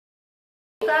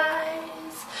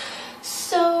Guys,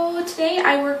 so today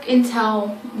I work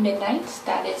until midnight.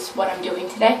 That is what I'm doing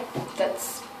today.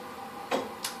 That's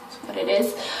what it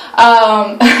is.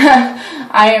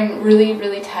 I am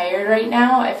really tired right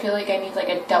now. I feel like I need like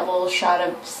a double shot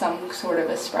of some sort of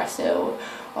espresso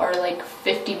or like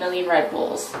 50 million Red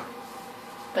Bulls.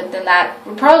 But then that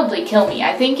would probably kill me.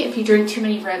 I think if you drink too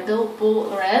many Red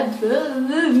Bulls,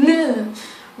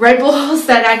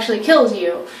 that actually kills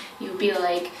you. You'd be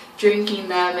like drinking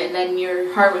them, and then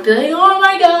your heart would be like, oh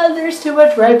my god, there's too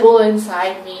much Red Bull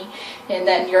inside me, and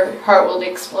then your heart will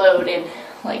explode in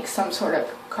like some sort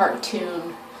of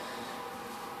cartoon.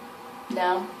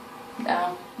 No,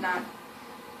 not.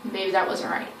 Maybe that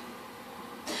wasn't right.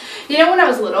 You know, when I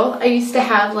was little, I used to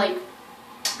have like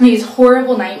these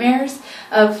horrible nightmares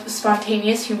of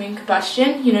spontaneous human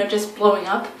combustion, you know, just blowing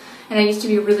up. And I used to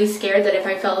be really scared that if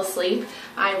I fell asleep,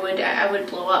 I would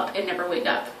blow up and never wake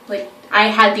up. Like, I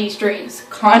had these dreams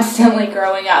constantly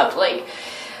growing up. Like,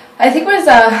 I think it was,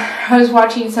 I was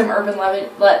watching some urban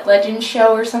legend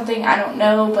show or something, I don't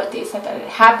know, but they said that it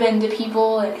happened to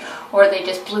people, or they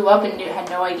just blew up and had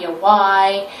no idea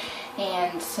why.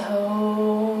 And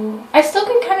so I still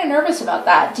get kind of nervous about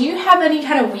that. Do you have any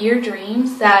kind of weird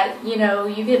dreams that, you know,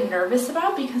 you get nervous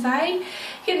about? Because I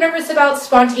get nervous about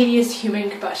spontaneous human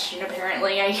combustion,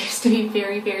 apparently. I used to be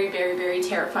very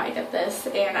terrified of this,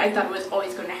 and I thought it was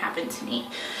always going to happen to me.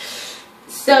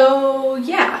 So,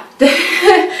 yeah.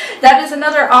 That is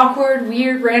another awkward,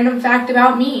 weird, random fact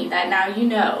about me that now you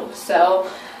know.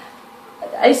 So,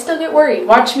 I still get worried.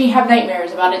 Watch me have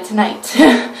nightmares about it tonight.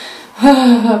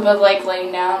 But like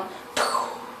laying down,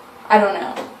 I don't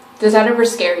know. Does that ever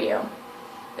scare you?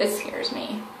 It scares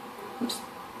me. Just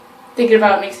thinking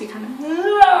about it makes me kind of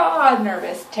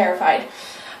nervous, terrified.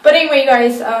 But anyway, you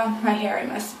guys, my hair, I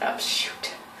messed it up.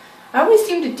 Shoot. I always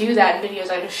seem to do that in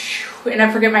videos. I just shoot, and I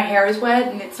forget my hair is wet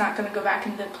and it's not going to go back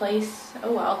into place.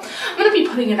 Oh well. I'm going to be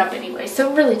putting it up anyway,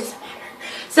 so it really doesn't matter.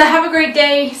 So have a great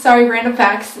day. Sorry, random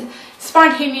facts.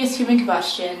 Spontaneous human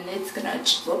combustion. It's going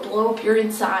to blow up your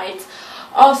insides.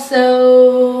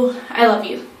 Also, I love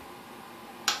you.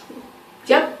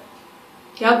 Yep.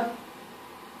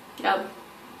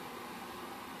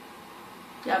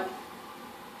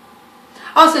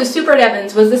 Also,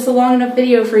 Superdevins, was this a long enough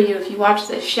video for you if you watched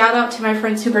this? Shout out to my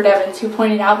friend Superdevins, who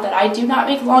pointed out that I do not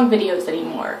make long videos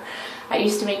anymore. I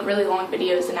used to make really long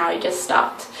videos and now I just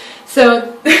stopped.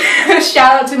 So,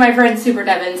 shout out to my friend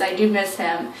Superdevins. I do miss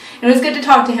him. It was good to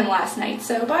talk to him last night.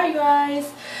 So, bye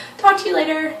guys. Talk to you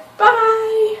later.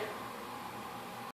 Bye.